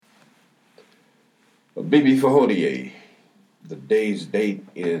Bibi Fahodier. The day's date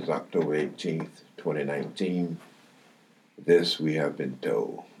is October 18th, 2019. This we have been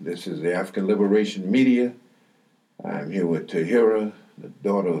told. This is the African Liberation Media. I'm here with Tahira, the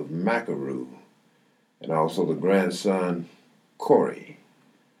daughter of Makaru, and also the grandson, Corey.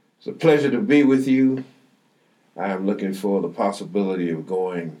 It's a pleasure to be with you. I am looking for the possibility of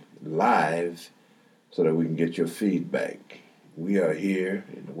going live so that we can get your feedback. We are here,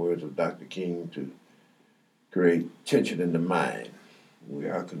 in the words of Dr. King, to create tension in the mind. We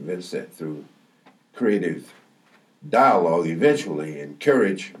are convinced that through creative dialogue, eventually, and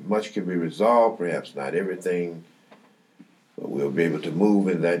courage, much can be resolved, perhaps not everything, but we'll be able to move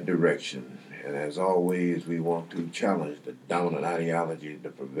in that direction. And as always, we want to challenge the dominant ideology, the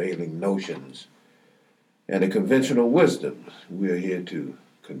prevailing notions, and the conventional wisdom. We are here to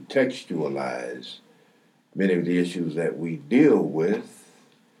contextualize many of the issues that we deal with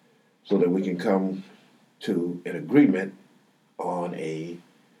so that we can come to an agreement on a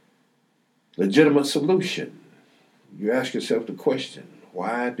legitimate solution. You ask yourself the question,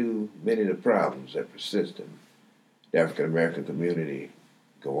 why do many of the problems that persist in the African American community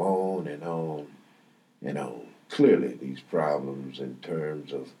go on and on and on? Clearly, these problems in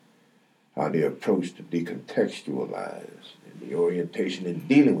terms of how they approach to decontextualize and the orientation in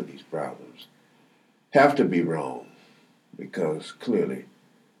dealing with these problems have to be wrong, because clearly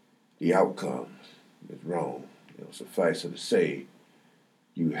the outcome is wrong. Suffice it to say,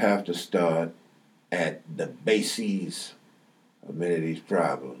 you have to start at the bases of many of these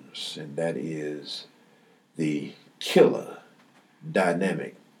problems, and that is the killer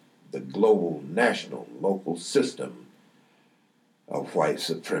dynamic, the global, national, local system of white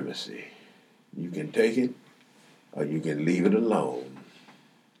supremacy. You can take it or you can leave it alone.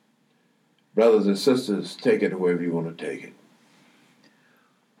 Brothers and sisters, take it wherever you want to take it.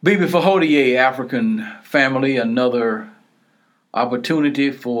 Bibi Fahodier, African family, another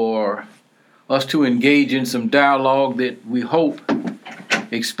opportunity for us to engage in some dialogue that we hope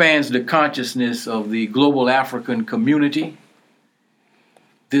expands the consciousness of the global African community.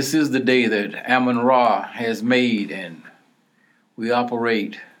 This is the day that Amun-Ra has made, and we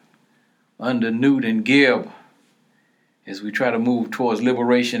operate under Nut and Geb as we try to move towards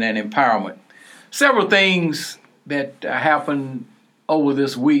liberation and empowerment. Several things that happened over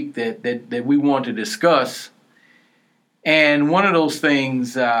this week that we want to discuss. And one of those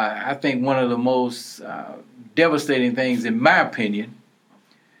things, I think one of the most devastating things, in my opinion,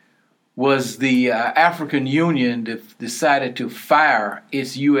 was the African Union decided to fire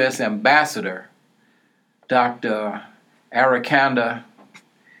its U.S. ambassador, Dr. Arakanda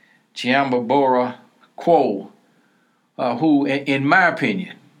Chiambabora Quo, who, in my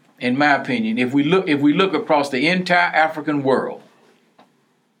opinion, if we look across the entire African world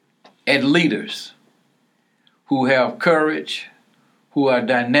at leaders who have courage, who are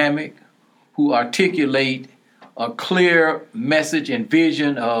dynamic, who articulate a clear message and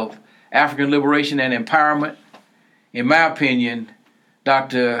vision of African liberation and empowerment, in my opinion,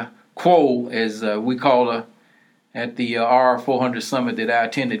 Dr. Quo, as we call her at the R400 summit that I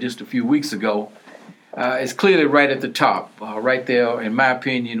attended just a few weeks ago, is clearly right at the top, right there, in my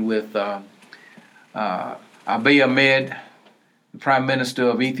opinion, with Abiy Ahmed, the Prime Minister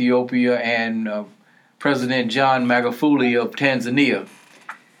of Ethiopia, and President John Magufuli of Tanzania.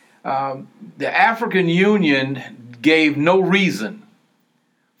 The African Union gave no reason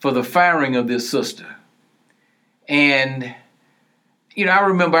for the firing of this sister. And, I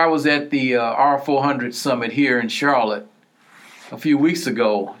remember I was at the R400 summit here in Charlotte a few weeks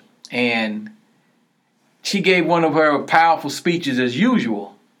ago, and she gave one of her powerful speeches as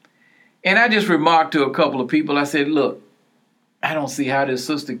usual. And I just remarked to a couple of people, I said, look, I don't see how this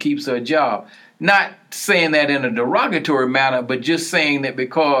sister keeps her job. Not saying that in a derogatory manner, but just saying that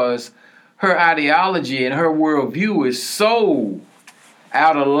because her ideology and her worldview is so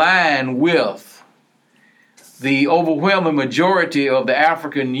out of line with the overwhelming majority of the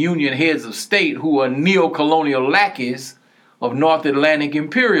African Union heads of state, who are neo-colonial lackeys of North Atlantic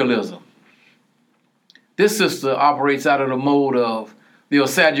imperialism. This sister operates out of the mode of the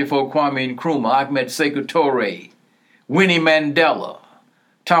Osagyefo Kwame Nkrumah, Ahmed Sekou Toure, Winnie Mandela,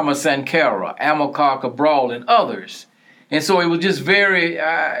 Thomas Sankara, Amilcar Cabral, and others. And so it was just very,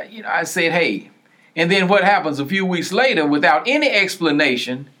 I said, hey. And then what happens a few weeks later, without any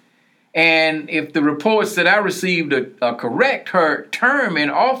explanation, and if the reports that I received are correct, her term in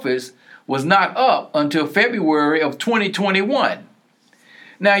office was not up until February of 2021.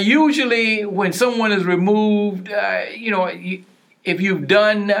 Now, usually when someone is removed, if you've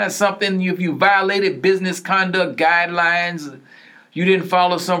done something, if you violated business conduct guidelines, you didn't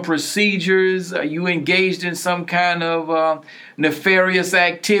follow some procedures, you engaged in some kind of nefarious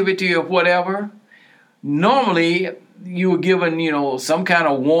activity or whatever, normally you were given, some kind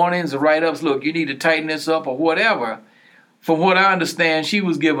of warnings or write-ups. Look, you need to tighten this up or whatever. From what I understand, she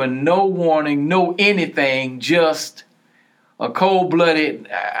was given no warning, no anything, just a cold-blooded,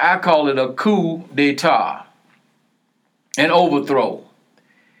 I call it a coup d'etat, an overthrow.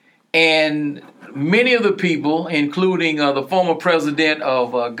 And many of the people, including the former president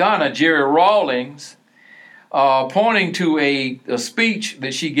of Ghana, Jerry Rawlings, pointing to a speech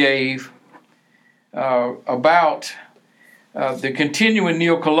that she gave about the continuing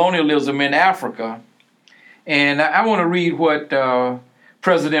neocolonialism in Africa. And I want to read what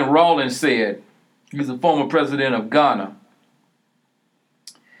President Rawlings said. He's the former president of Ghana.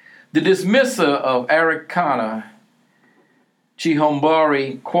 The dismissal of Arikana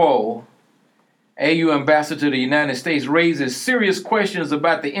Chihombori Quo, AU ambassador to the United States, raises serious questions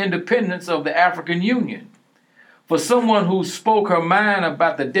about the independence of the African Union. For someone who spoke her mind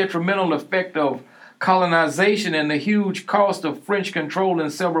about the detrimental effect of colonization and the huge cost of French control in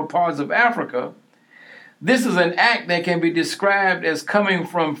several parts of Africa, this is an act that can be described as coming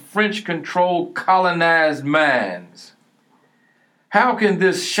from French-controlled colonized minds. How can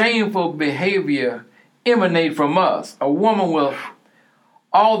this shameful behavior emanate from us? A woman with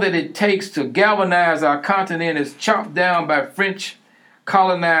all that it takes to galvanize our continent is chopped down by French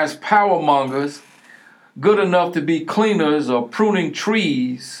colonized power mongers, good enough to be cleaners or pruning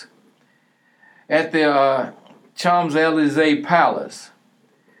trees at the Champs-Élysées Palace.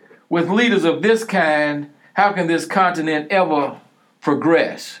 With leaders of this kind, how can this continent ever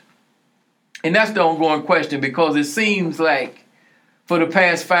progress? And that's the ongoing question, because it seems like for the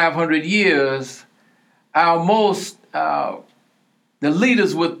past 500 years, the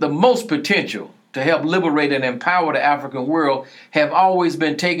leaders with the most potential to help liberate and empower the African world have always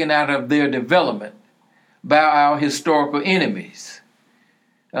been taken out of their development by our historical enemies,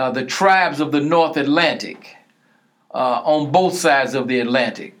 the tribes of the North Atlantic, on both sides of the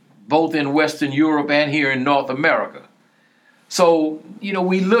Atlantic, both in Western Europe and here in North America. So,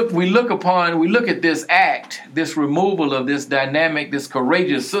 we look at this act, this removal of this dynamic, this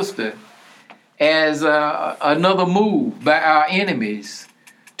courageous sister, as another move by our enemies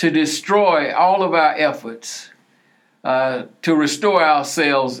to destroy all of our efforts to restore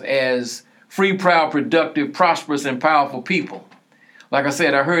ourselves as free, proud, productive, prosperous, and powerful people. Like I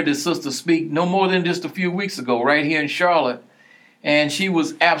said, I heard this sister speak no more than just a few weeks ago right here in Charlotte, and she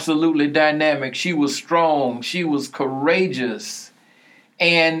was absolutely dynamic. She was strong. She was courageous.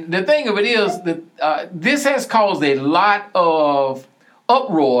 And the thing of it is that this has caused a lot of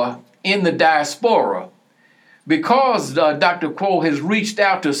uproar in the diaspora, because Dr. Quo has reached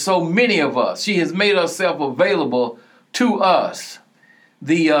out to so many of us. She has made herself available to us,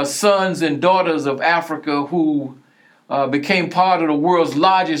 the sons and daughters of Africa who became part of the world's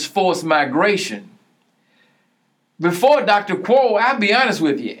largest forced migration. Before Dr. Quo, I'll be honest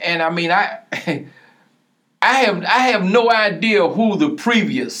with you, and I mean, I have no idea who the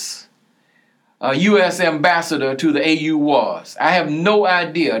previous U.S. ambassador to the AU was. I have no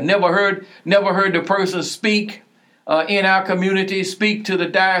idea. Never heard the person speak in our community, speak to the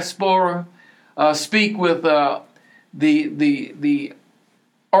diaspora, speak with the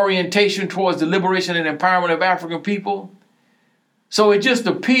orientation towards the liberation and empowerment of African people. So it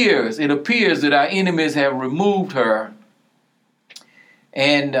appears that our enemies have removed her,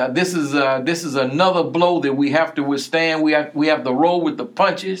 and this is another blow that we have to withstand. We have to roll with the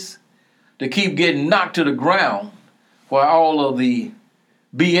punches to keep getting knocked to the ground while all of the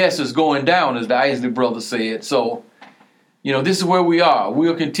BS is going down, as the Isley brothers said. So, this is where we are.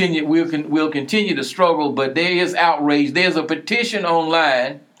 We'll continue to struggle, but there is outrage. There's a petition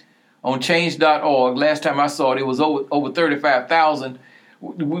online on change.org. Last time I saw it was over 35,000.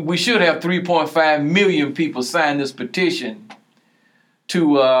 We should have 3.5 million people sign this petition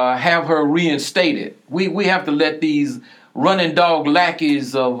to have her reinstated. We have to let these running dog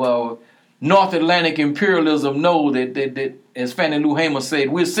lackeys of North Atlantic imperialism know that, as Fannie Lou Hamer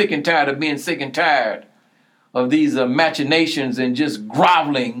said, we're sick and tired of being sick and tired of these machinations and just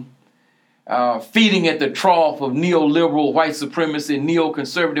groveling, feeding at the trough of neoliberal white supremacy,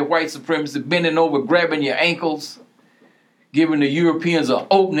 neoconservative white supremacy, bending over, grabbing your ankles, giving the Europeans an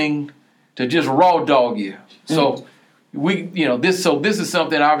opening to just raw dog you. So this is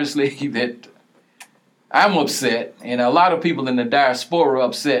something obviously that I'm upset, and a lot of people in the diaspora are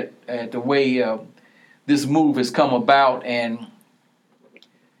upset at the way this move has come about. And,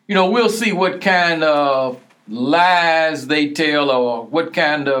 we'll see what kind of lies they tell, or what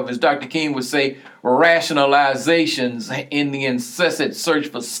kind of, as Dr. King would say, rationalizations in the incessant search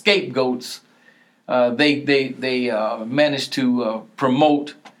for scapegoats, they managed to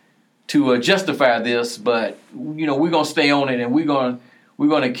promote to justify this. But we're gonna stay on it, and we're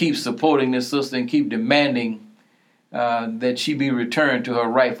gonna keep supporting this sister and keep demanding that she be returned to her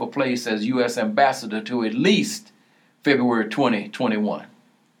rightful place as U.S. ambassador to at least February 2021.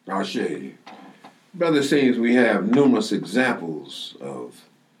 I'll show you. Brother says we have numerous examples of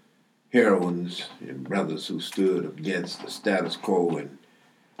heroines and brothers who stood against the status quo and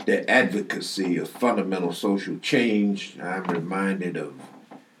their advocacy of fundamental social change. I'm reminded of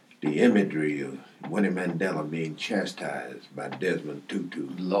the imagery of Winnie Mandela being chastised by Desmond Tutu.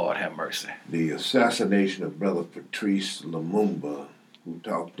 Lord have mercy. The assassination of Brother Patrice Lumumba, who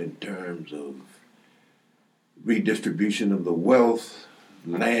talked in terms of redistribution of the wealth,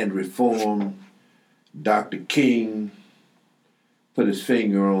 land reform. Dr. King put his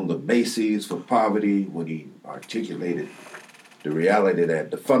finger on the bases for poverty when he articulated the reality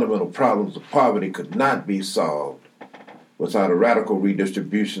that the fundamental problems of poverty could not be solved without a radical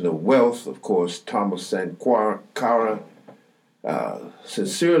redistribution of wealth. Of course, Thomas Sankara,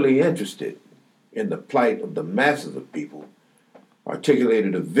 sincerely interested in the plight of the masses of people,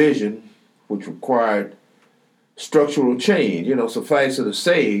 articulated a vision which required structural change. Suffice it to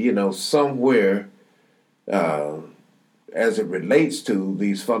say, somewhere as it relates to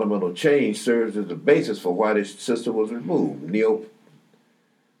these fundamental change serves as the basis for why this system was removed.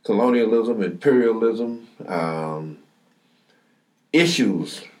 Neo-colonialism, imperialism,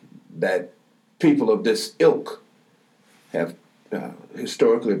 issues that people of this ilk have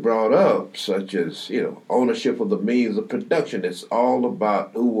historically brought up, such as, ownership of the means of production. It's all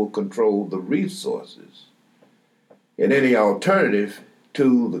about who will control the resources. And any alternative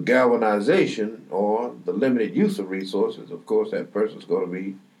to the galvanization or the limited use of resources, of course, that person's going to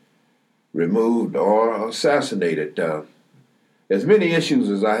be removed or assassinated. As many issues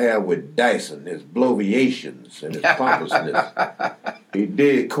as I have with Dyson, his bloviations and his pompousness, he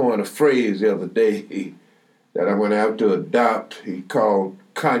did coin a phrase the other day that I'm going to have to adopt. He called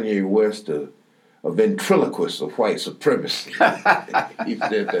Kanye West a ventriloquist of white supremacy. He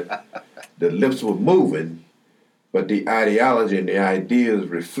said that the lips were moving, but the ideology and the ideas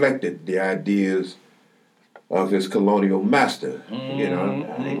reflected the ideas of his colonial master.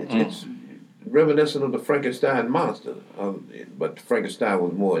 It's reminiscent of the Frankenstein monster, but Frankenstein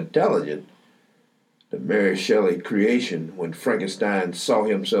was more intelligent. The Mary Shelley creation, when Frankenstein saw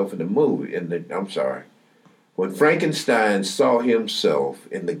himself in the movie, when Frankenstein saw himself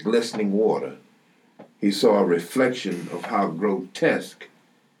in the glistening water, he saw a reflection of how grotesque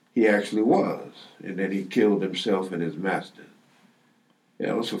he actually was, and then he killed himself and his master.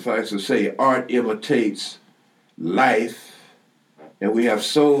 Suffice to say, art imitates life, and we have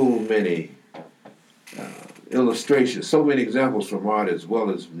so many illustrations, so many examples from art as well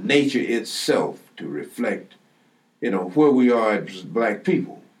as nature itself to reflect, where we are as black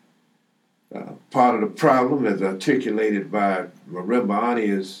people. Part of the problem, as articulated by Marimba Ani,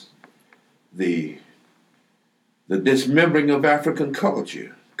 is the dismembering of African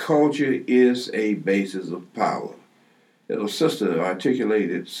culture. Culture is a basis of power. Sister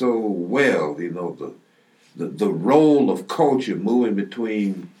articulated so well, the role of culture moving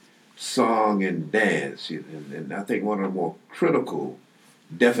between song and dance. And I think one of the more critical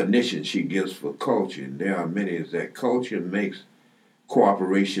definitions she gives for culture, and there are many, is that culture makes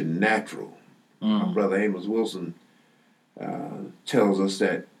cooperation natural. My brother Amos Wilson tells us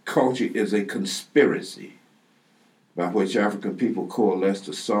that culture is a conspiracy by which African people coalesce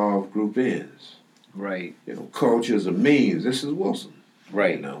to solve group ends. Right. Culture is a means. This is Wilson.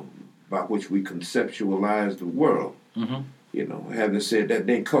 Right. By which we conceptualize the world. Mm-hmm. Having said that,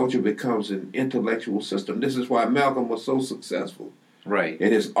 then culture becomes an intellectual system. This is why Malcolm was so successful. Right.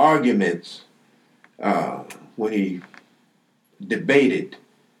 In his arguments, when he debated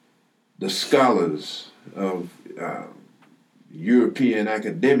the scholars of European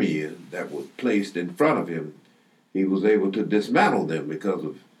academia that were placed in front of him, he was able to dismantle them because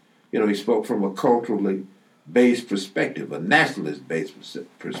of, he spoke from a culturally based perspective, a nationalist based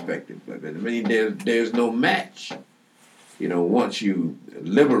perspective. There's no match, once you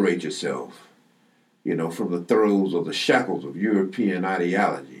liberate yourself, from the throes or the shackles of European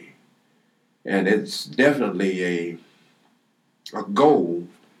ideology. And it's definitely a goal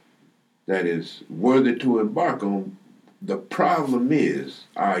that is worthy to embark on. The problem is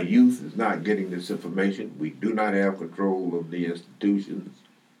our youth is not getting this information. We do not have control of the institutions.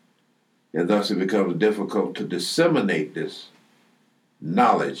 And thus it becomes difficult to disseminate this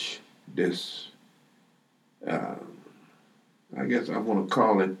knowledge, this, I guess I want to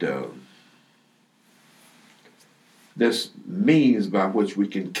call it this means by which we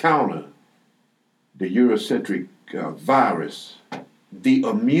can counter the Eurocentric virus, the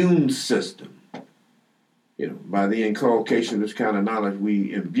immune system. By the inculcation of this kind of knowledge,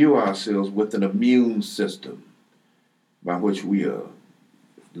 we imbue ourselves with an immune system by which we are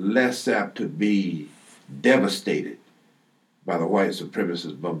less apt to be devastated by the white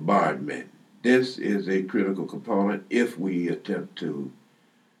supremacist bombardment. This is a critical component if we attempt to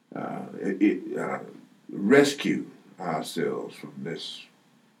rescue ourselves from this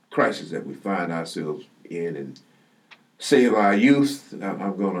crisis that we find ourselves in and save our youth.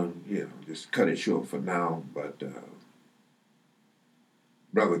 I'm going to just cut it short for now, but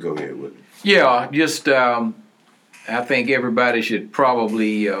brother, go ahead with it. Yeah, just I think everybody should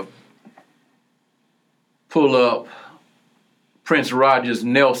probably pull up Prince Rogers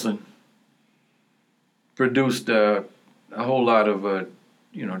Nelson. Produced a whole lot of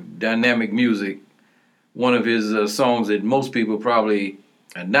dynamic music. One of his songs that most people probably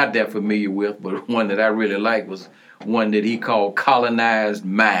are not that familiar with, but one that I really like was one that he called Colonized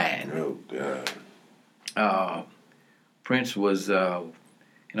Mind. Oh, God. Prince was, in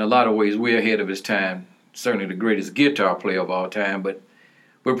a lot of ways, way ahead of his time. Certainly the greatest guitar player of all time, but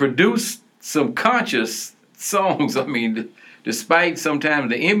produced some conscious songs. I mean, despite sometimes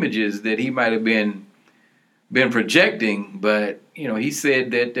the images that he might have been projecting, but he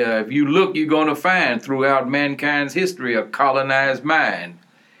said that if you look, you're going to find throughout mankind's history a colonized mind,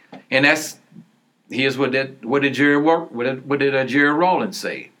 and here's what did Jerry Rawlins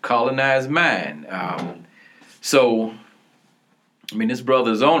say? Colonized mind. So, I mean, this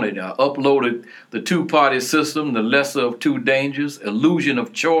brother's on it. Uploaded the two-party system, the lesser of two dangers, illusion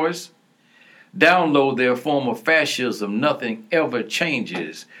of choice. Download their form of fascism. Nothing ever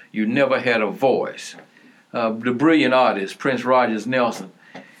changes. You never had a voice. The brilliant artist, Prince Rogers Nelson.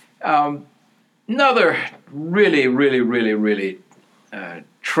 Another really, really, really, really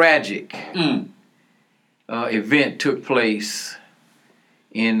tragic event took place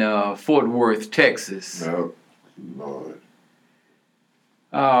in Fort Worth, Texas. Oh, Lord.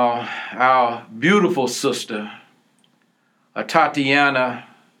 Our beautiful sister, Tatiana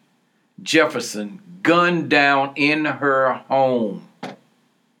Jefferson, gunned down in her home.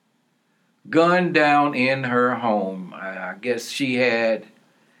 Gunned down in her home. I guess she had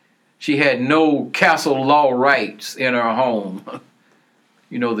no castle law rights in her home.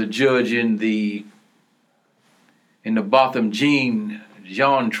 The judge in the Botham Jean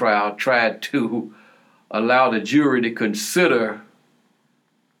trial tried to allow the jury to consider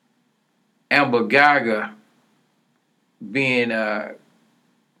Amber Geiger being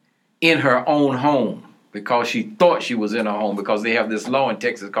in her own home, because she thought she was in her home, because they have this law in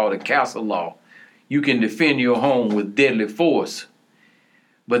Texas called the castle law. You can defend your home with deadly force.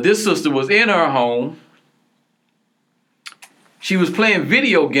 But this sister was in her home. She was playing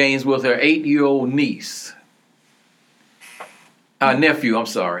video games with her 8-year-old niece.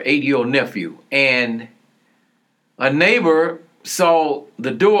 8-year-old nephew. And a neighbor saw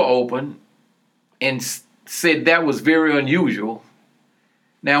the door open and said that was very unusual.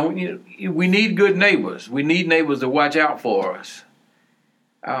 Now, we need good neighbors. We need neighbors to watch out for us.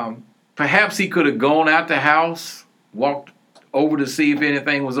 Perhaps he could have gone out the house, walked over to see if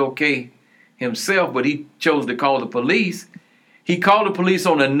anything was okay himself, but he chose to call the police. He called the police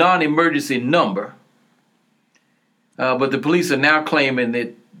on a non-emergency number, but the police are now claiming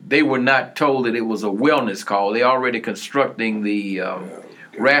that they were not told that it was a wellness call. They're already constructing the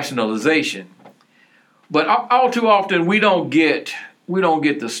rationalization. But all too often, we don't get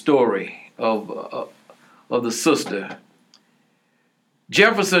the story of the sister.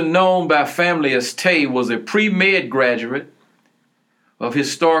 Jefferson, known by family as Tay, was a pre-med graduate of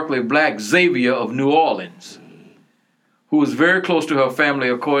historically black Xavier of New Orleans, who was very close to her family,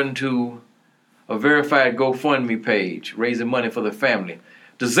 according to a verified GoFundMe page, raising money for the family.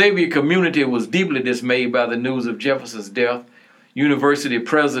 The Xavier community was deeply dismayed by the news of Jefferson's death. University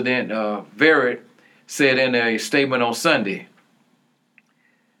President Verrett said in a statement on Sunday.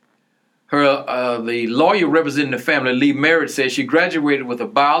 The lawyer representing the family, Lee Merritt, said she graduated with a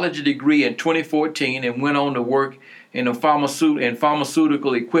biology degree in 2014 and went on to work in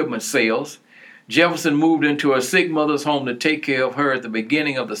pharmaceutical equipment sales. Jefferson moved into her sick mother's home to take care of her at the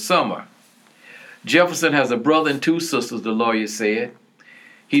beginning of the summer. Jefferson has a brother and two sisters, the lawyer said.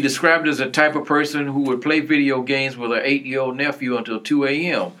 He described her as a type of person who would play video games with her 8-year-old nephew until 2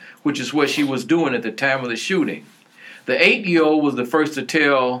 a.m., which is what she was doing at the time of the shooting. The 8-year-old was the first to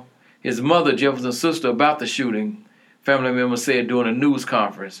tell his mother, Jefferson's sister, about the shooting, family member said during a news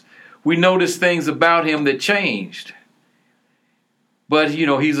conference. We noticed things about him that changed. But,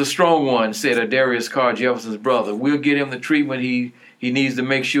 he's a strong one, said Darius Carr, Jefferson's brother. We'll get him the treatment he needs to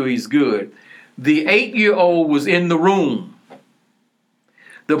make sure he's good. The 8-year-old was in the room.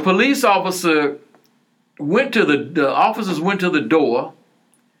 The police officer the officers went to the door.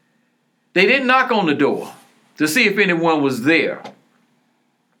 They didn't knock on the door to see if anyone was there.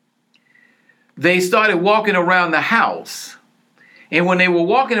 They started walking around the house. And when they were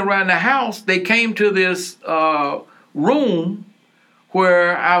walking around the house, they came to this room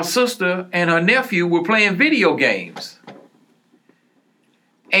where our sister and her nephew were playing video games.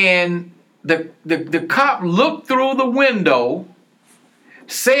 And the cop looked through the window,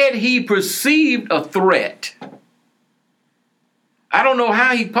 said he perceived a threat. I don't know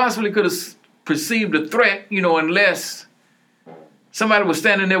how he possibly could have perceived a threat, unless somebody was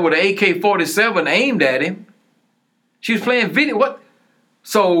standing there with an AK-47 aimed at him. She was playing video. What?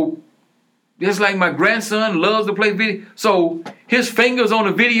 So, just like my grandson loves to play video. So, his fingers on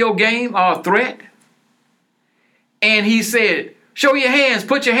a video game are a threat. And he said, show your hands,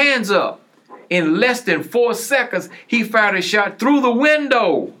 put your hands up. In less than 4 seconds, he fired a shot through the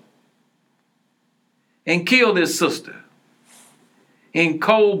window and killed his sister in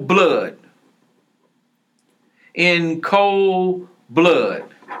cold blood. In cold blood.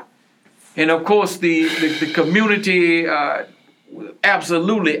 And of course, the community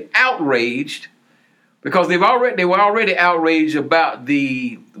absolutely outraged, because they were already outraged about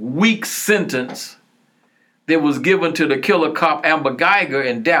the weak sentence that was given to the killer cop Amber Geiger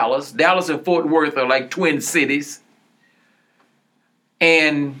in Dallas. Dallas and Fort Worth are like twin cities.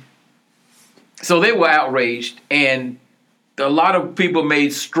 And so they were outraged, and a lot of people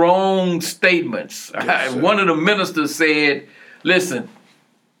made strong statements. Yes, one of the ministers said, listen,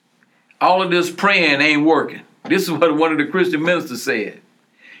 all of this praying ain't working. This is what one of the Christian ministers said.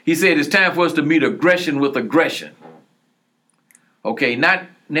 He said, it's time for us to meet aggression with aggression. Okay, not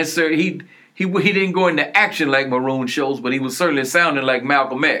necessarily, he didn't go into action like Maroon shows, but he was certainly sounding like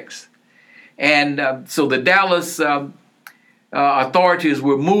Malcolm X. And so the Dallas authorities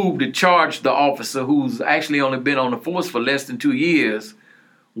were moved to charge the officer, who's actually only been on the force for less than 2 years,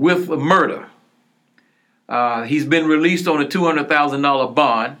 with murder. He's been released on a $200,000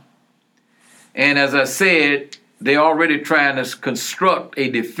 bond. And as I said, they're already trying to construct a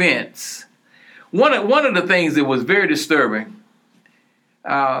defense. One of the things that was very disturbing,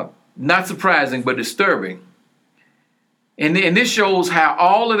 not surprising, but disturbing, and this shows how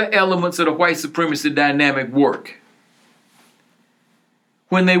all of the elements of the white supremacy dynamic work.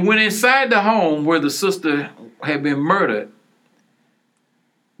 When they went inside the home where the sister had been murdered,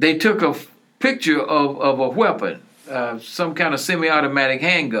 they took a picture of a weapon, some kind of semi-automatic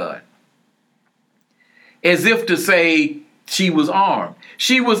handgun, as if to say she was armed.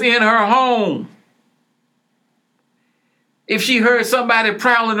 She was in her home. If she heard somebody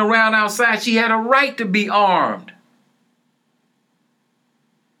prowling around outside, she had a right to be armed.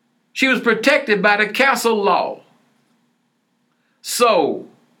 She was protected by the castle law. So,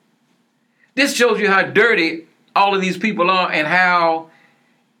 this shows you how dirty all of these people are, and how,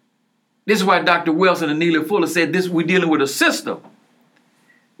 this is why Dr. Wilson and Neely Fuller said this, we're dealing with a system.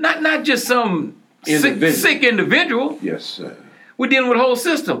 Not just some sick individual. Yes, sir. We're dealing with a whole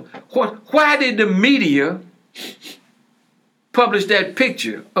system. Why did the media publish that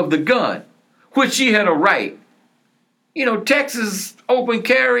picture of the gun, which she had a right? Texas open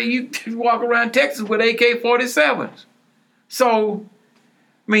carry, you walk around Texas with AK-47s. So,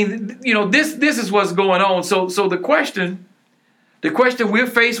 I mean, this is what's going on. So the question we're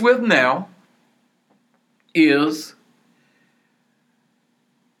faced with now is,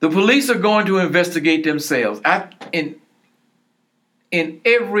 the police are going to investigate themselves. In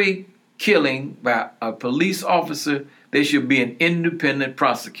every killing by a police officer, there should be an independent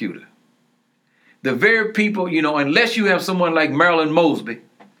prosecutor. The very people, unless you have someone like Marilyn Mosby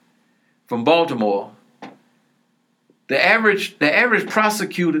from Baltimore, the average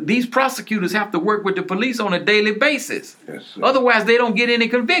prosecutor, these prosecutors have to work with the police on a daily basis. Yes, sir. Otherwise, they don't get any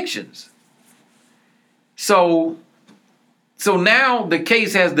convictions. So now the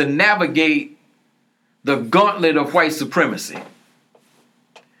case has to navigate the gauntlet of white supremacy.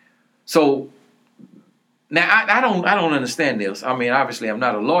 So now I don't understand this. I mean, obviously I'm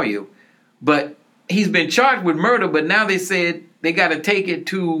not a lawyer, but he's been charged with murder, but now they said they got to take it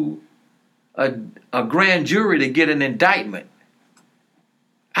to a grand jury to get an indictment.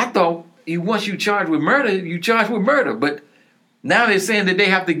 I thought once you charged with murder, you charged with murder, but now they're saying that they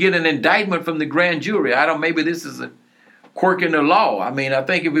have to get an indictment from the grand jury. Maybe this is a quirk in the law. I mean, I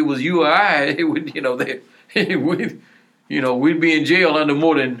think if it was you or I, it would, we'd be in jail under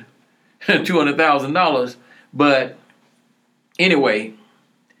more than $200,000. But anyway,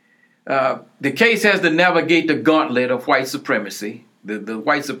 the case has to navigate the gauntlet of white supremacy, the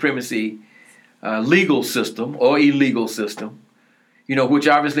white supremacy legal system or illegal system, which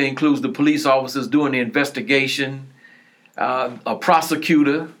obviously includes the police officers doing the investigation, a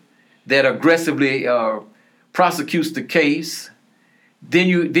prosecutor that aggressively prosecutes the case. Then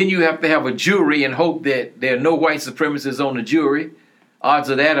you have to have a jury and hope that there are no white supremacists on the jury. Odds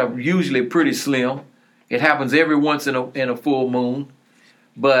of that are usually pretty slim. It happens every once in a full moon.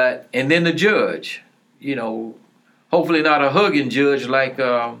 And then the judge, hopefully not a hugging judge like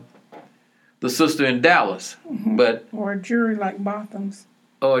the sister in Dallas, or a jury like Botham's.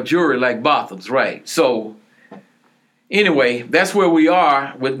 Or a jury like Botham's, right? So anyway, that's where we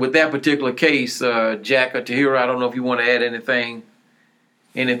are with that particular case, Jack or Tahira. I don't know if you want to add anything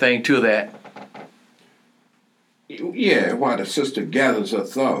to that. Yeah, while the sister gathers her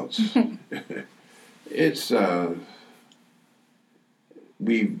thoughts, it's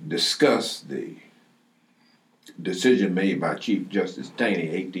we've discussed the decision made by Chief Justice Taney,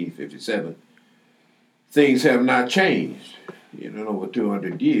 1857. Things have not changed. In over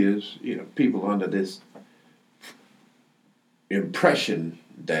 200 years, people under this impression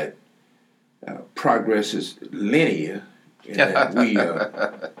that progress is linear and that we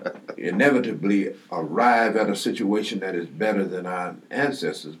inevitably arrive at a situation that is better than our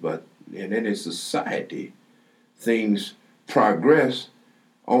ancestors. But in any society, things progress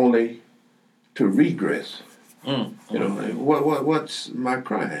only to regress. What's my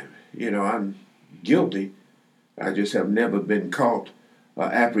crime? I'm guilty. I just have never been caught or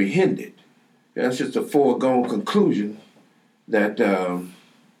apprehended. That's just a foregone conclusion that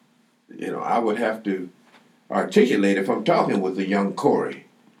I would have to articulate if I'm talking with a young Corey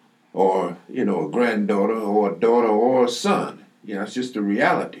or a granddaughter or a daughter or a son. It's just a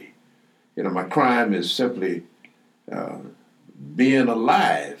reality. My crime is simply being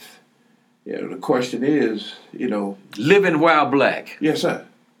alive. The question is, living while black. Yes, sir.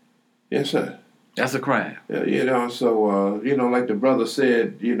 Yes, sir. That's a crime. So like the brother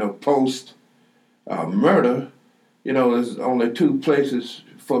said, post murder, there's only two places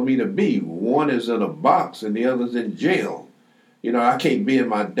for me to be. One is in a box and the other's in jail. I can't be in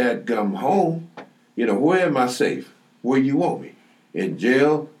my dadgum home. Where am I safe? Where you want me? In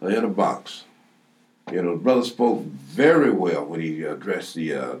jail or in a box? The brother spoke very well when he addressed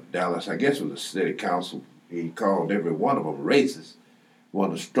the Dallas, I guess it was the city council. He called every one of them racist.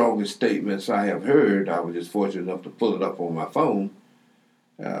 One of the strongest statements I have heard. I was just fortunate enough to pull it up on my phone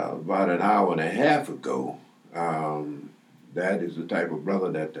about an hour and a half ago. That is the type of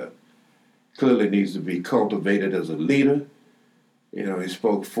brother that clearly needs to be cultivated as a leader. He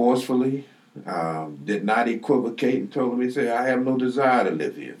spoke forcefully, did not equivocate, and told me, he said, I have no desire to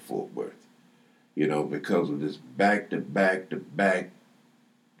live here in Fort Worth, because of this back-to-back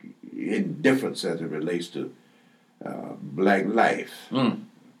indifference as it relates to black life.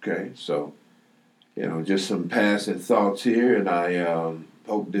 Okay, so, just some passing thoughts here, and I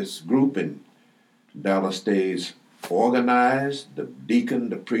hope this group in Dallas stays organized. The deacon,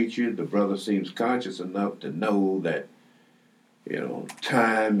 the preacher, the brother seems conscious enough to know that,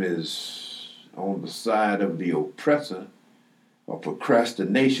 time is on the side of the oppressor, or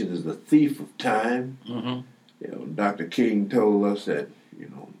procrastination is the thief of time. Dr. King told us that,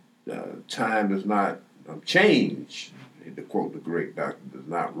 time does not change, to quote the great doctor, does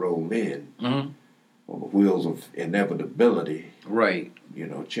not roll in on the wheels of inevitability. Right.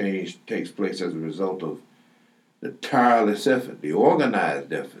 Change takes place as a result of the tireless effort, the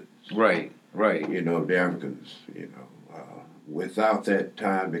organized effort. Right. Of the Africans. Without that,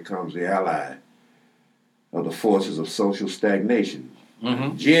 time becomes the ally of the forces of social stagnation.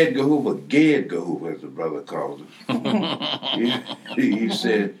 Jed Gahuva, Ged Gahuva, as the brother calls it. he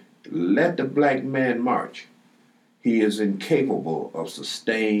said, let the black man march. He is incapable of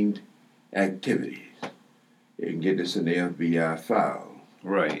sustained activities. You can get this in the FBI file.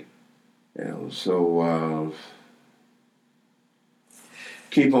 Right. So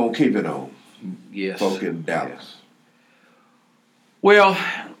keep on keeping on. Yes. Folk in Dallas. Yes. Well,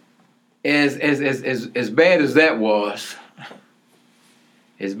 as bad as that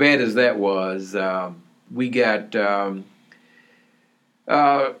was, we got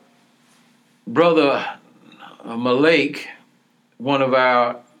Brother Malik, one of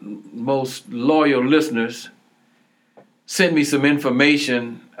our most loyal listeners, sent me some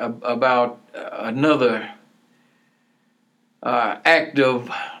information about another act of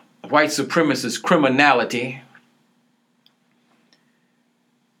white supremacist criminality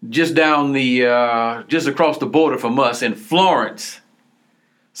just across the border from us in Florence,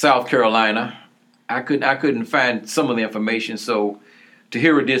 South Carolina. I couldn't find some of the information. So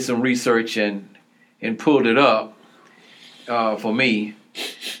Tahira did some research and pulled it up for me.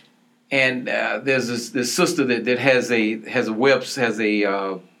 And there's this sister that has a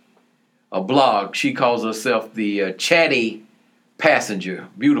blog. She calls herself the Chatty Passenger.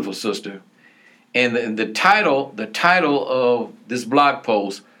 Beautiful sister. And the title of this blog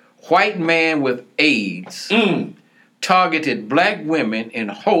post: "White Man with AIDS targeted black women in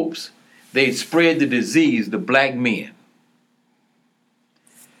hopes they'd spread the disease to black men."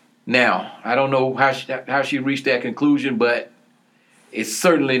 Now, I don't know how she reached that conclusion, but it's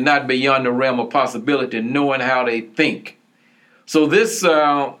certainly not beyond the realm of possibility, knowing how they think. So this,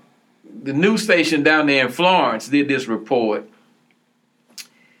 the news station down there in Florence did this report.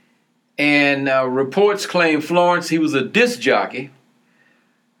 And reports claim Florence, he was a disc jockey,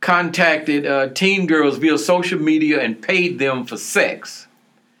 contacted teen girls via social media and paid them for sex.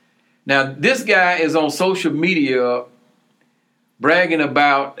 Now, this guy is on social media bragging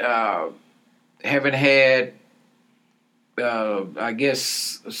about having had, I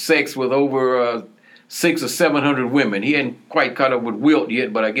guess, sex with over 600 or 700 women. He hadn't quite caught up with Wilt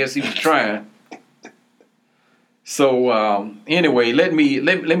yet, but I guess he was trying. So anyway, let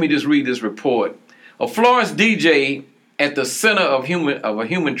me just read this report. A Florence DJ at the center of a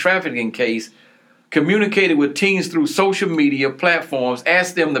human trafficking case communicated with teens through social media platforms,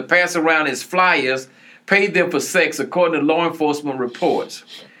 asked them to pass around his flyers, paid them for sex, according to law enforcement reports.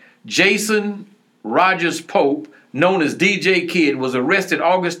 Jason Rogers Pope, known as DJ Kid, was arrested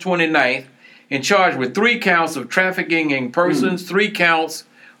August 29th and charged with 3 counts of trafficking in persons, 3 counts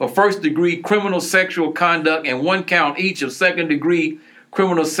of first-degree criminal sexual conduct, and 1 count each of second-degree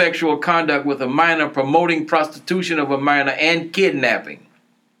criminal sexual conduct with a minor, promoting prostitution of a minor, and kidnapping.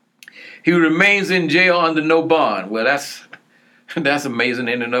 He remains in jail under no bond. Well, that's amazing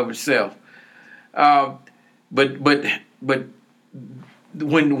in and of itself. But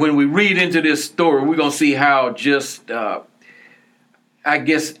when we read into this story, we're gonna see how just I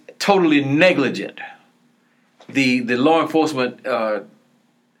guess totally negligent the law enforcement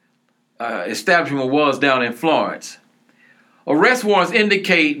establishment was down in Florence. Arrest warrants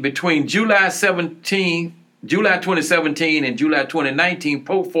indicate between July 2017 and July 2019,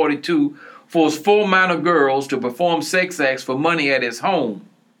 Pope 42 forced 4 minor girls to perform sex acts for money at his home.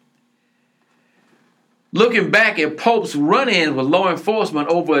 Looking back at Pope's run-ins with law enforcement,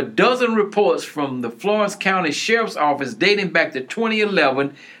 over a dozen reports from the Florence County Sheriff's Office dating back to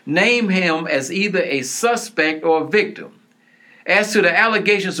 2011 name him as either a suspect or a victim. As to the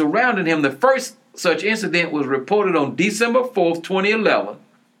allegations surrounding him, the first such incident was reported on December 4th, 2011.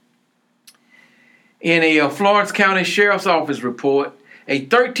 In a Florence County Sheriff's Office report, a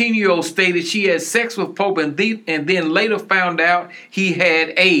 13-year-old stated she had sex with Pope and then later found out he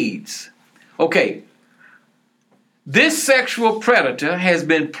had AIDS. Okay, this sexual predator has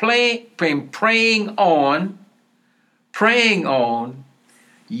been preying on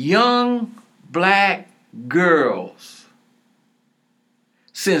young black girls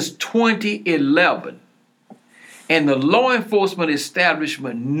since 2011, and the law enforcement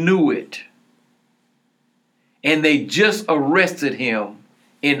establishment knew it, and they just arrested him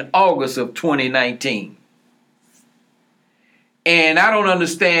in August of 2019. And I don't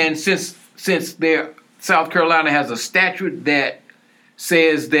understand, since South Carolina has a statute that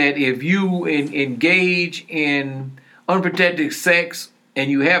says that if you engage in unprotected sex and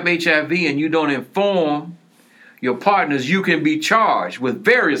you have HIV and you don't inform your partners, you can be charged with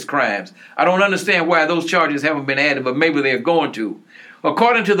various crimes. I don't understand why those charges haven't been added, but maybe they're going to.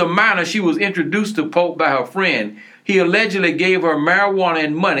 According to the minor, she was introduced to Pope by her friend. He allegedly gave her marijuana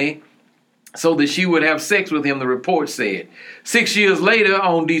and money so that she would have sex with him, the report said. 6 years later,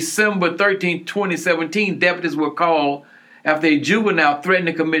 on December 13, 2017, deputies were called after a juvenile threatened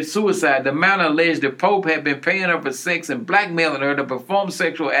to commit suicide. The minor alleged that Pope had been paying her for sex and blackmailing her to perform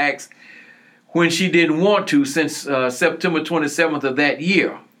sexual acts when she didn't want to since September 27th of that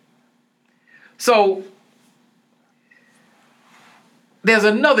year. So there's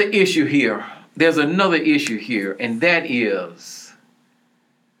another issue here. And that is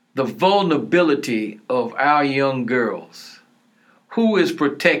the vulnerability of our young girls. Who is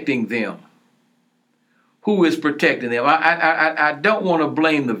protecting them? I don't want to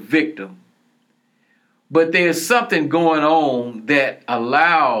blame the victim, but there's something going on that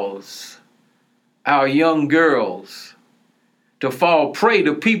allows our young girls to fall prey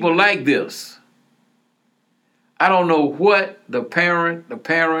to people like this. I don't know what the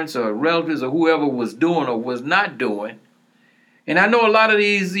parents or relatives or whoever was doing or was not doing. And I know a lot of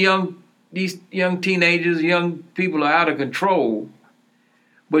these young teenagers, young people are out of control.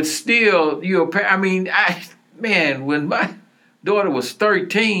 But still, when my daughter was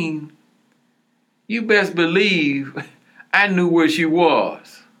 13, you best believe I knew where she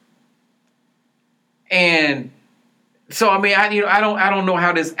was. And so, I don't know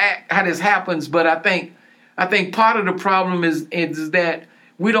how this happens, but I think part of the problem is that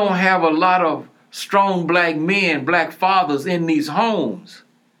we don't have a lot of strong black men, black fathers in these homes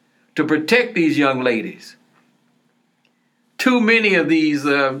to protect these young ladies. Too many of these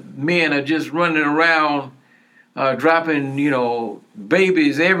men are just running around dropping,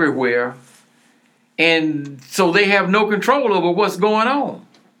 babies everywhere. And so they have no control over what's going on.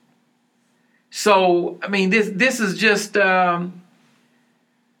 So, this is just, 4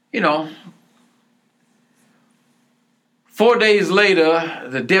 days later,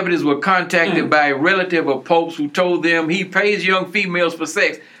 the deputies were contacted by a relative of Pope's who told them he pays young females for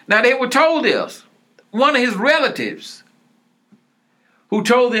sex. Now, they were told this. One of his relatives who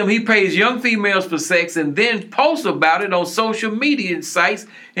told them he pays young females for sex and then posts about it on social media sites,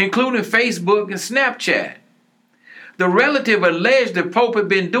 including Facebook and Snapchat. The relative alleged that Pope had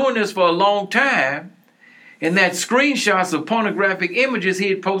been doing this for a long time and that screenshots of pornographic images he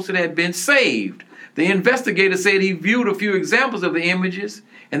had posted had been saved. The investigator said he viewed a few examples of the images,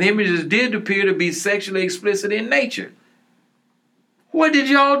 and the images did appear to be sexually explicit in nature. What did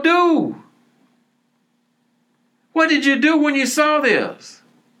y'all do? What did you do when you saw this?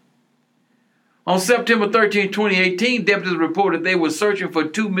 On September 13, 2018, deputies reported they were searching for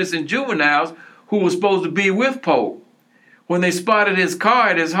 2 missing juveniles who were supposed to be with Pope. When they spotted his car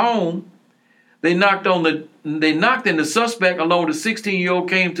at his home, they knocked and the suspect, along with a 16-year-old,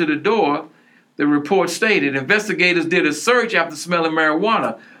 came to the door. The report stated investigators did a search after smelling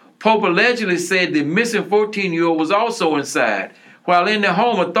marijuana. Pope allegedly said the missing 14-year-old was also inside. While in the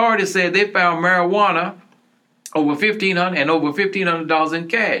home, authorities said they found marijuana over $1,500 in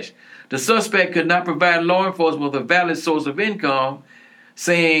cash. The suspect could not provide law enforcement with a valid source of income,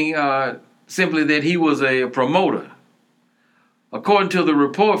 saying simply that he was a promoter. According to the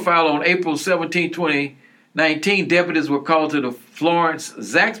report filed on April 17, 2019, deputies were called to the Florence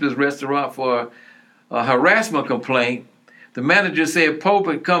Zaxby's restaurant for a harassment complaint. The manager said Pope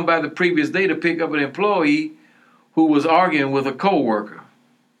had come by the previous day to pick up an employee who was arguing with a co-worker.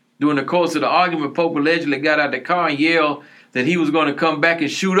 During the course of the argument, Pope allegedly got out of the car and yelled that he was going to come back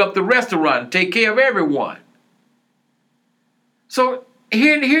and shoot up the restaurant and take care of everyone. So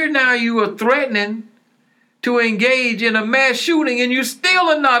here now you are threatening to engage in a mass shooting and you still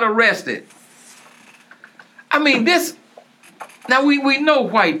are not arrested. Now we know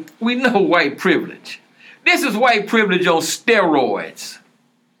white privilege. This is white privilege on steroids.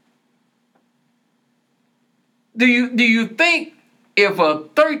 Do you think if a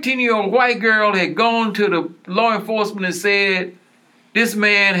 13-year-old white girl had gone to the law enforcement and said this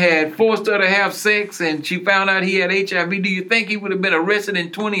man had forced her to have sex and she found out he had HIV, do you think he would have been arrested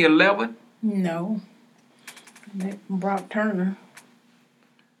in 2011? No. Brock Turner.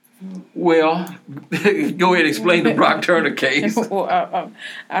 Well, go ahead and explain the Brock Turner case. Well,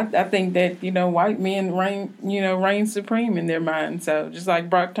 I think that, white men reign supreme in their minds. So just like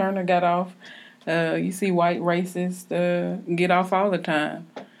Brock Turner got off, you see white racists get off all the time.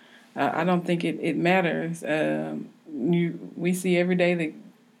 I don't think it matters. We see every day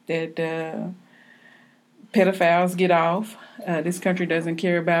that pedophiles get off. This country doesn't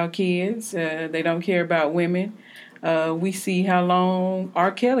care about kids. They don't care about women. We see how long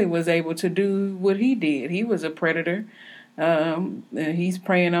R. Kelly was able to do what he did. He was a predator. He's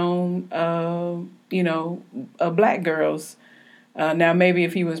preying on, black girls. Now, maybe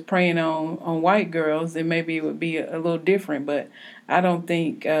if he was preying on white girls, then maybe it would be a little different. But I don't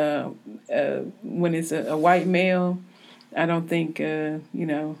think when it's a white male, I don't think,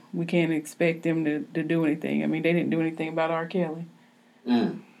 we can't expect them to do anything. They didn't do anything about R. Kelly.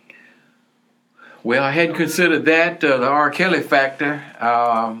 Mm. Well, I hadn't considered that, the R. Kelly factor.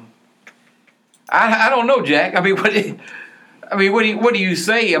 I don't know, Jack. What do you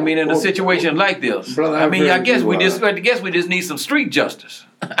say? In a situation like this, brother, I guess we just need some street justice.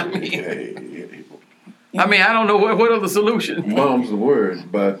 I don't know what other solution. Mom's the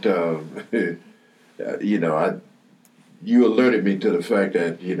word, but you alerted me to the fact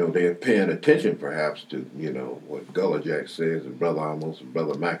that they're paying attention, perhaps, to what Gullah Jack says, and Brother Amos, and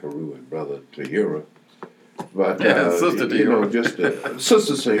Brother Macaru, and Brother Tahira. But Sister Tahira.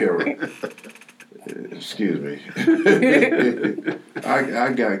 Sister Tahira. Excuse me.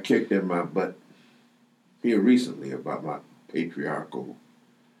 I got kicked in my butt here recently about my patriarchal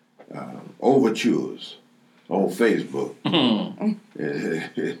overtures on Facebook.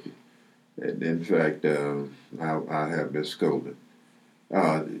 And in fact, I have been scolded.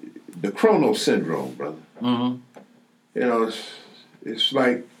 The Chronos syndrome, brother. Mm-hmm. You know, it's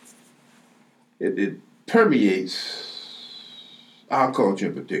like it permeates our culture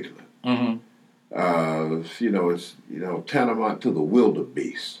in particular. Mm-hmm. It's tantamount to the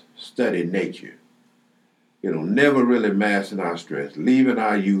wildebeest, study nature. Never really mastering our strength, leaving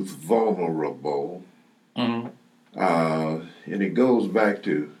our youth vulnerable. Mm-hmm. And it goes back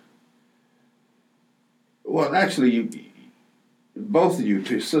to, well, actually, both of you,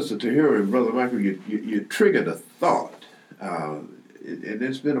 Sister Tahira and Brother Michael, you triggered a thought. And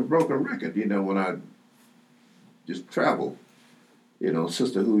it's been a broken record, when I just travel.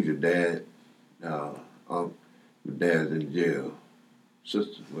 Sister, who's your dad? My dad's in jail.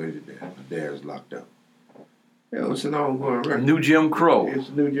 Sister, where's your dad? My dad's locked up. It's an ongoing record. New Jim Crow. It's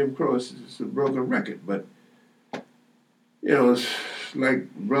a new Jim Crow. It's a broken record. But, it's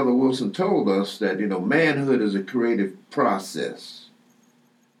like Brother Wilson told us that, manhood is a creative process.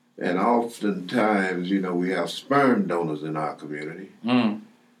 And oftentimes, we have sperm donors in our community. Mm.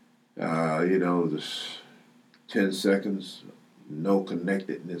 There's 10 seconds, no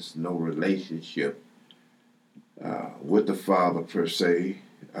connectedness, no relationship with the father per se.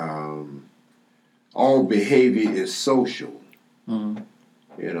 All behavior is social. Mm.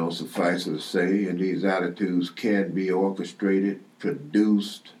 Suffice it to say, and these attitudes can be orchestrated,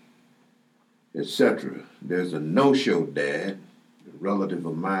 produced, etc. There's a no-show dad. A relative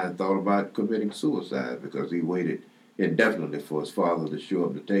of mine thought about committing suicide because he waited indefinitely for his father to show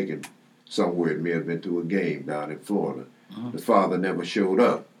up to take him somewhere. It may have been to a game down in Florida. Mm-hmm. The father never showed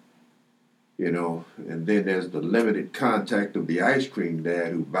up. And then there's the limited contact of the ice cream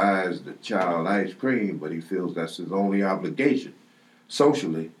dad who buys the child ice cream, but he feels that's his only obligation.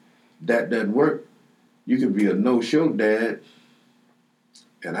 Socially, that doesn't work. You can be a no-show dad,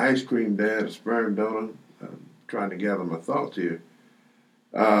 an ice cream dad, a sperm donor. I'm trying to gather my thoughts here.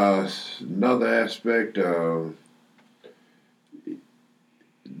 Another aspect, the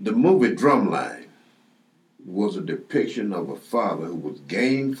movie Drumline was a depiction of a father who was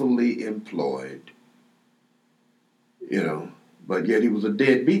gainfully employed, but yet he was a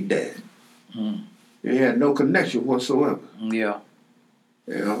deadbeat dad. Mm. He had no connection whatsoever. Yeah.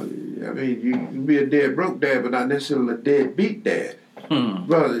 You can be a dead broke dad, but not necessarily a deadbeat dad.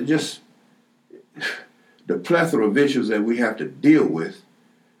 Brother, just the plethora of issues that we have to deal with,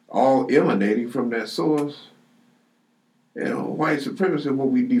 all emanating from that source. White supremacy, where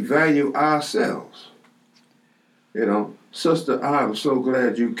we devalue ourselves. Sister, I'm so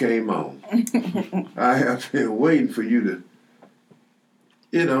glad you came on. I have been waiting for you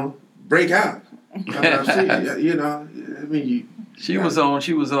to, break out. She was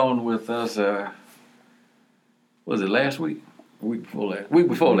on with us. Was it last week? Week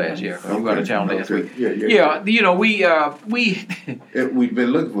before last year. We got a town last week. Yeah. We we've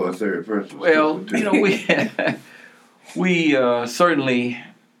been looking for a third person. Well, we certainly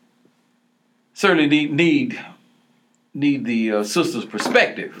need the sister's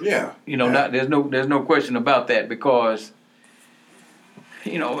perspective. Yeah. There's no question about that, because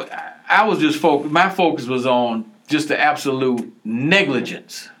I was just my focus was on just the absolute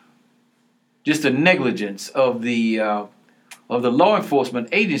negligence, just the negligence of the law enforcement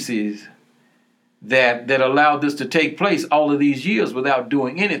agencies that allowed this to take place all of these years without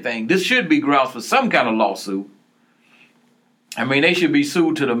doing anything. This should be grounds for some kind of lawsuit. I mean, they should be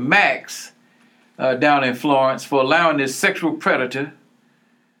sued to the max down in Florence for allowing this sexual predator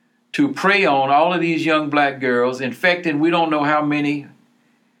to prey on all of these young black girls, infecting we don't know how many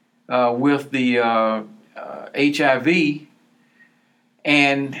with the HIV.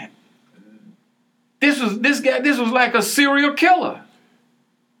 And this was like a serial killer.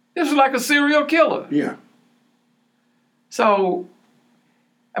 This was like a serial killer. Yeah. So,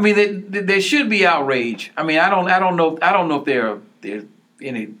 I mean, there should be outrage. I mean, I don't know if there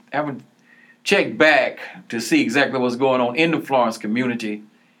any. I haven't checked back to see exactly what's going on in the Florence community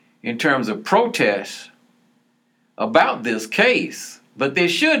in terms of protests about this case, but there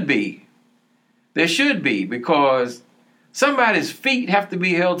should be. There should be, because somebody's feet have to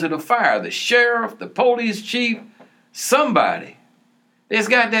be held to the fire. The sheriff, the police chief, somebody. There's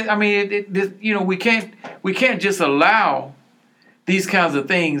got that. I mean, we can't just allow these kinds of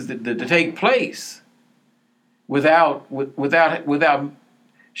things to take place without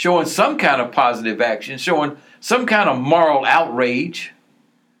showing some kind of positive action, showing some kind of moral outrage.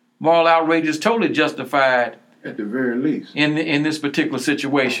 Moral outrage is totally justified at the very least in this particular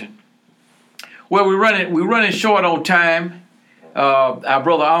situation. Well, we're running short on time. Our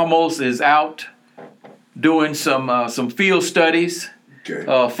brother Amos is out doing some field studies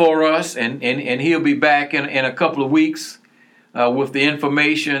for us, and he'll be back in a couple of weeks with the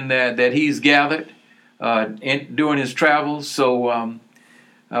information that he's gathered during his travels. So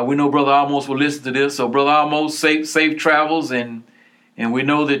we know Brother Almos will listen to this. So Brother Almos, safe travels, and we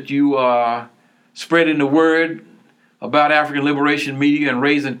know that you are spreading the word about African Liberation Media and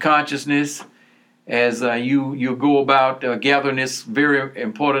raising consciousness as you go about gathering this very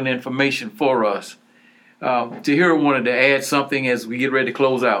important information for us. Tahira wanted to add something as we get ready to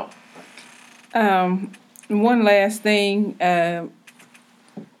close out. One last thing that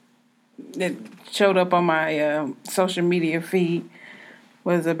showed up on my social media feed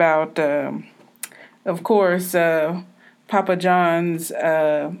was about, of course, Papa John's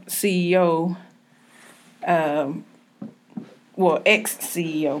CEO,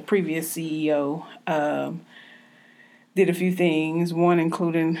 ex-CEO, previous CEO, did a few things, one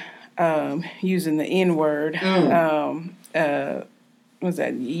including using the N-word. Was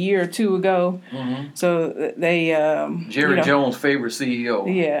that a year or two ago? Mm-hmm. So they Jerry Jones' favorite CEO.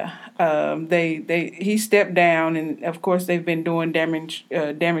 Yeah, he stepped down, and of course they've been doing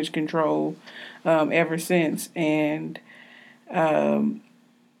damage control ever since. And a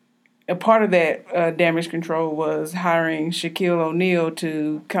part of that damage control was hiring Shaquille O'Neal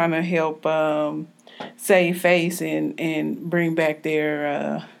to kind of help save face and bring back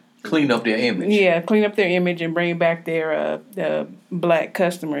their. Clean up their image. Yeah, clean up their image and bring back their black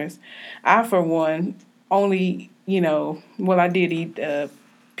customers. I, for one, only, I did eat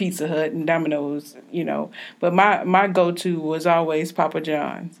Pizza Hut and Domino's, but my go-to was always Papa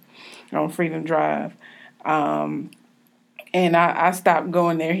John's on Freedom Drive. And I stopped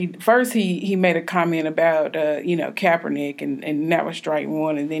going there. He made a comment about Kaepernick, and that was strike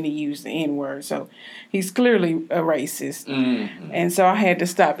one, and then he used the N-word. So he's clearly a racist. Mm-hmm. And so I had to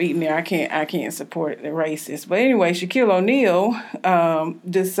stop eating there. I can't support the racist. But anyway, Shaquille O'Neal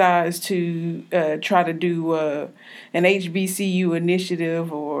decides to try to do an HBCU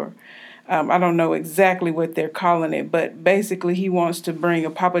initiative, or I don't know exactly what they're calling it, but basically he wants to bring a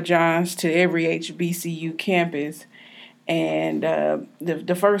Papa John's to every HBCU campus. And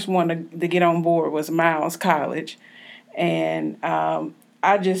the first one to get on board was Miles College. And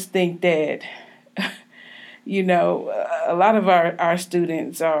I just think that, a lot of our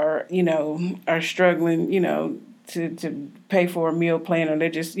students are struggling, to pay for a meal plan, or they're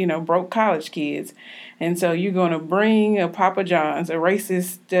just, broke college kids. And so you're going to bring a Papa John's, a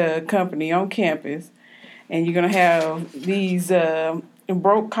racist company, on campus, and you're going to have these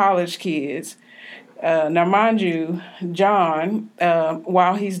broke college kids. Now, mind you, John,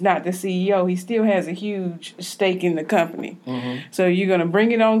 while he's not the CEO, he still has a huge stake in the company. Mm-hmm. So you're going to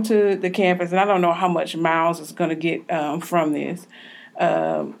bring it onto the campus, and I don't know how much Miles is going to get from this,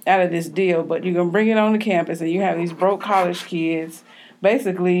 out of this deal, but you're going to bring it on the campus, and you have these broke college kids.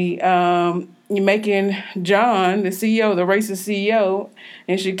 Basically, you're making John, the CEO, the racist CEO,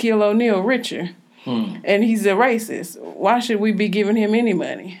 and Shaquille O'Neal richer. And he's a racist. Why should we be giving him any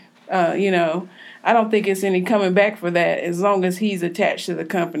money? I don't think it's any coming back for that, as long as he's attached to the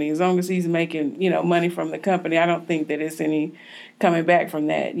company, as long as he's making, money from the company. I don't think that it's any coming back from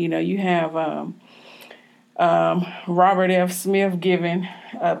that. You have Robert F. Smith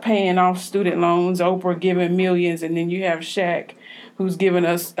paying off student loans, Oprah giving millions, and then you have Shaq, who's giving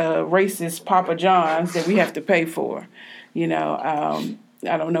us racist Papa John's that we have to pay for. I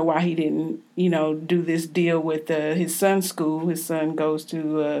don't know why he didn't, do this deal with his son's school. His son goes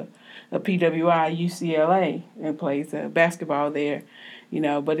to a PWI UCLA and plays basketball there,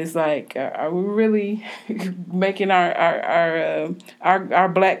 But it's like, are we really making our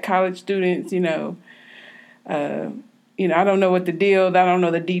black college students, I don't know what the deal. I don't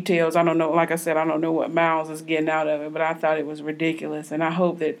know the details. I don't know. Like I said, I don't know what Miles is getting out of it. But I thought it was ridiculous, and I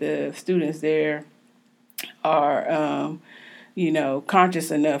hope that the students there are, conscious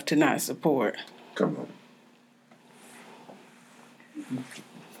enough to not support. Come on.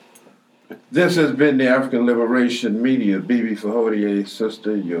 This has been the African Liberation Media. Bibi Fahodie,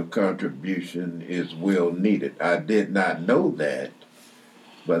 sister, your contribution is well needed. I did not know that,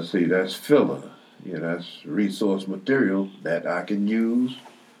 but see, that's filler. That's resource material that I can use,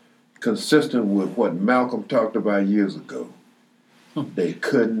 consistent with what Malcolm talked about years ago. They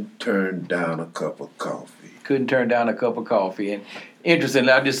couldn't turn down a cup of coffee. And interesting,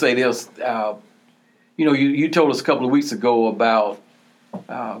 I'll just say this. You told us a couple of weeks ago about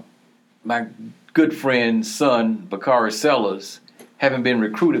my good friend's son, Bakari Sellers, having been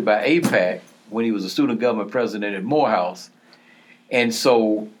recruited by AIPAC when he was a student government president at Morehouse. And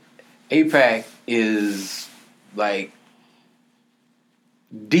so AIPAC is like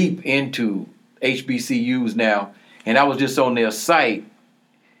deep into HBCUs now. And I was just on their site,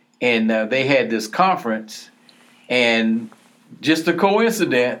 and they had this conference, and just a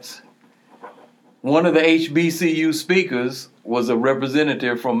coincidence, one of the HBCU speakers was a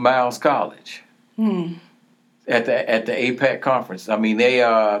representative from Miles College at the APAC conference. I mean, they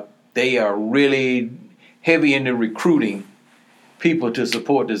are really heavy into recruiting people to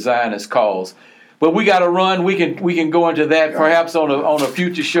support the Zionist cause. But we got to run. We can go into that perhaps on a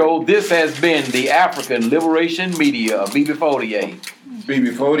future show. This has been the African Liberation Media of BB48.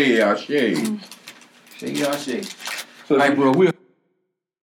 BB48, Ashe. Ashe. All right, bro.